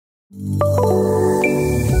Now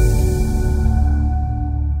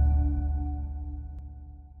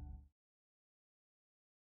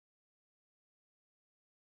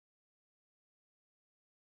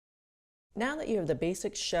that you have the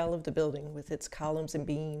basic shell of the building with its columns and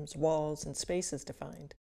beams, walls, and spaces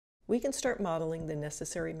defined, we can start modeling the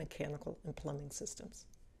necessary mechanical and plumbing systems.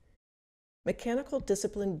 Mechanical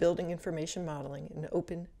Discipline Building Information Modeling in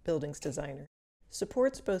OpenBuildings Designer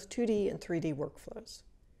supports both 2D and 3D workflows.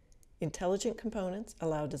 Intelligent components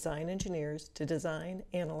allow design engineers to design,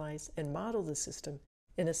 analyze, and model the system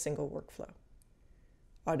in a single workflow.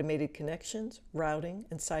 Automated connections, routing,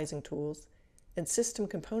 and sizing tools, and system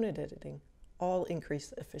component editing all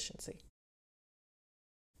increase efficiency.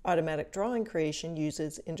 Automatic drawing creation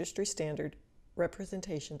uses industry-standard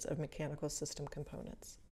representations of mechanical system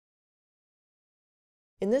components.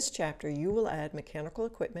 In this chapter, you will add mechanical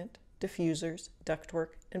equipment, diffusers,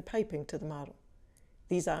 ductwork, and piping to the model.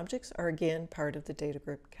 These objects are again part of the data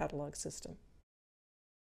group catalog system.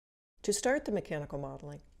 To start the mechanical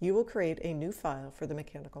modeling, you will create a new file for the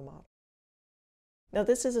mechanical model. Now,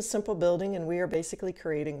 this is a simple building, and we are basically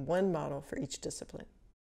creating one model for each discipline.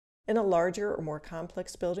 In a larger or more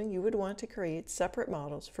complex building, you would want to create separate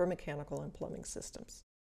models for mechanical and plumbing systems.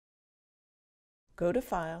 Go to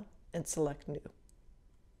File and select New.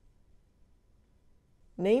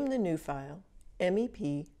 Name the new file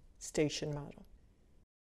MEP Station Model.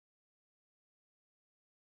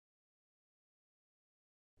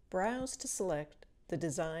 Browse to select the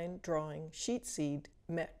Design Drawing Sheet Seed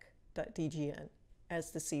mech.dgn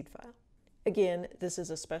as the seed file. Again, this is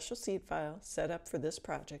a special seed file set up for this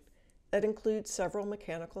project that includes several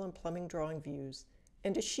mechanical and plumbing drawing views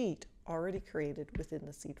and a sheet already created within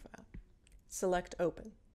the seed file. Select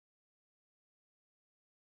Open.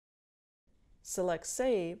 Select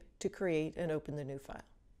Save to create and open the new file.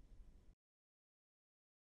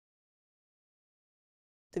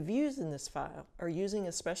 The views in this file are using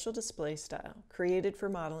a special display style created for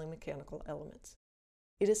modeling mechanical elements.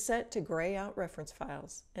 It is set to gray out reference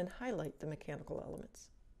files and highlight the mechanical elements.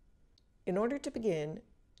 In order to begin,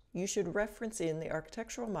 you should reference in the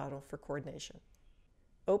architectural model for coordination.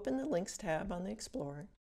 Open the Links tab on the Explorer,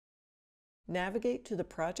 navigate to the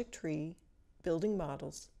project tree, Building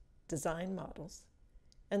Models, Design Models,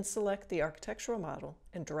 and select the architectural model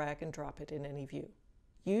and drag and drop it in any view.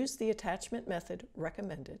 Use the attachment method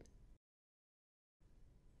recommended,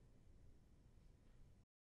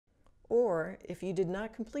 or if you did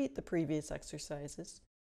not complete the previous exercises,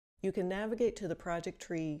 you can navigate to the project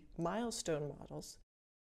tree milestone models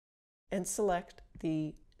and select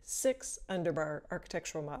the 6 underbar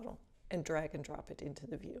architectural model and drag and drop it into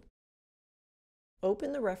the view.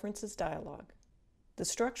 Open the References dialog. The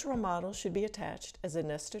structural model should be attached as a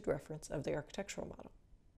nested reference of the architectural model.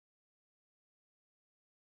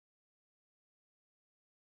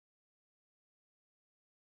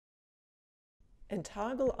 And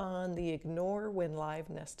toggle on the Ignore when live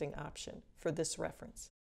nesting option for this reference.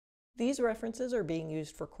 These references are being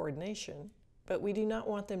used for coordination, but we do not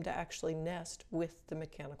want them to actually nest with the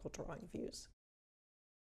mechanical drawing views.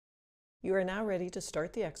 You are now ready to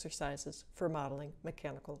start the exercises for modeling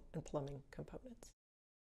mechanical and plumbing components.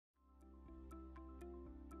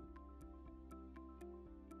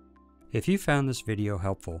 If you found this video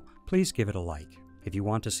helpful, please give it a like. If you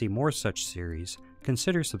want to see more such series,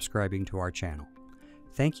 consider subscribing to our channel.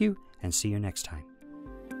 Thank you, and see you next time.